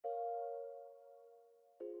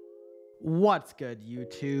What's good,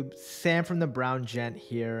 YouTube? Sam from the Brown Gent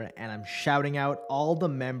here, and I'm shouting out all the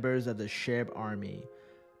members of the SHIB army.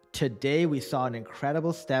 Today we saw an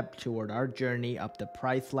incredible step toward our journey up the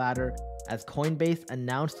price ladder as Coinbase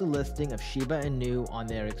announced the listing of Shiba Inu on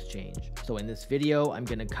their exchange. So in this video, I'm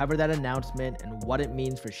going to cover that announcement and what it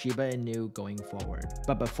means for Shiba Inu going forward.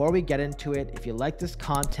 But before we get into it, if you like this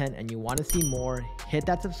content and you want to see more, hit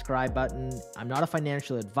that subscribe button. I'm not a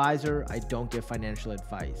financial advisor, I don't give financial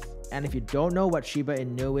advice. And if you don't know what Shiba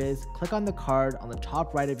Inu is, click on the card on the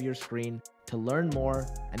top right of your screen to learn more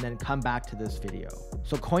and then come back to this video.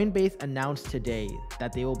 So Coinbase announced today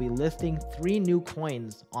that they will be listing 3 new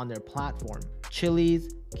coins on their platform: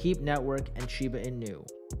 Chiliz, Keep Network, and Shiba Inu.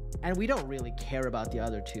 And we don't really care about the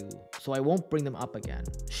other 2, so I won't bring them up again.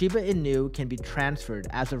 Shiba Inu can be transferred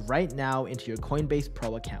as of right now into your Coinbase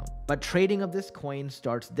Pro account, but trading of this coin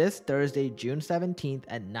starts this Thursday, June 17th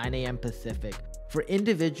at 9 AM Pacific for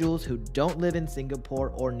individuals who don't live in Singapore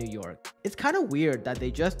or New York. It's kind of weird that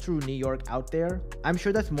they just threw New York out there. I'm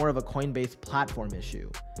sure that's more of a Coinbase platform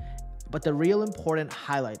issue. But the real important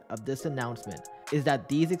highlight of this announcement is that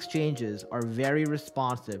these exchanges are very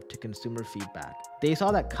responsive to consumer feedback. They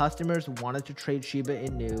saw that customers wanted to trade Shiba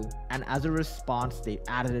Inu, and as a response, they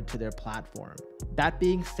added it to their platform. That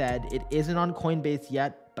being said, it isn't on Coinbase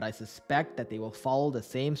yet, but I suspect that they will follow the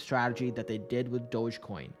same strategy that they did with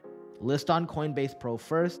Dogecoin. List on Coinbase Pro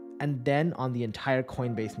first, and then on the entire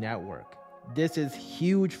Coinbase network. This is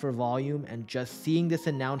huge for volume, and just seeing this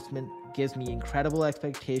announcement gives me incredible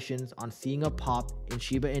expectations on seeing a pop in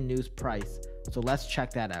Shiba Inu's price, so let's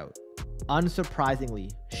check that out.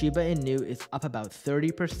 Unsurprisingly, Shiba Inu is up about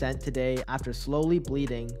 30% today after slowly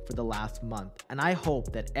bleeding for the last month. And I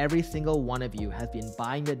hope that every single one of you has been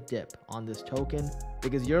buying the dip on this token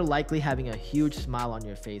because you're likely having a huge smile on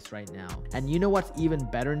your face right now. And you know what's even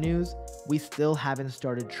better news? We still haven't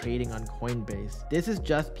started trading on Coinbase. This is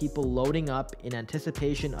just people loading up in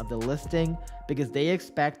anticipation of the listing because they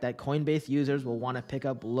expect that Coinbase users will want to pick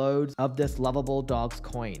up loads of this lovable dog's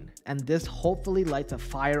coin. And this hopefully lights a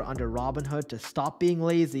fire under Robinhood to stop being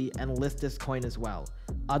lazy and list this coin as well.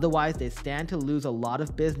 Otherwise, they stand to lose a lot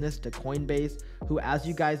of business to Coinbase, who, as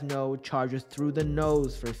you guys know, charges through the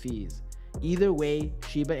nose for fees. Either way,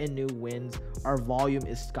 Shiba Inu wins, our volume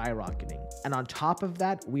is skyrocketing. And on top of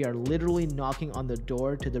that, we are literally knocking on the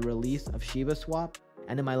door to the release of Shiba Swap.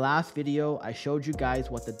 And in my last video, I showed you guys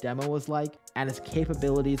what the demo was like and its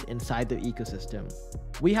capabilities inside the ecosystem.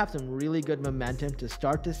 We have some really good momentum to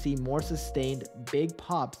start to see more sustained big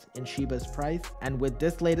pops in Shiba's price. And with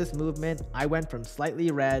this latest movement, I went from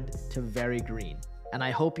slightly red to very green. And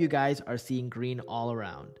I hope you guys are seeing green all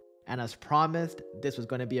around. And as promised, this was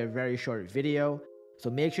going to be a very short video. So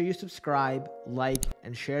make sure you subscribe, like,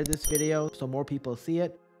 and share this video so more people see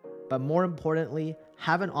it. But more importantly,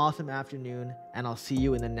 have an awesome afternoon, and I'll see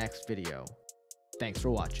you in the next video. Thanks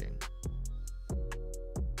for watching.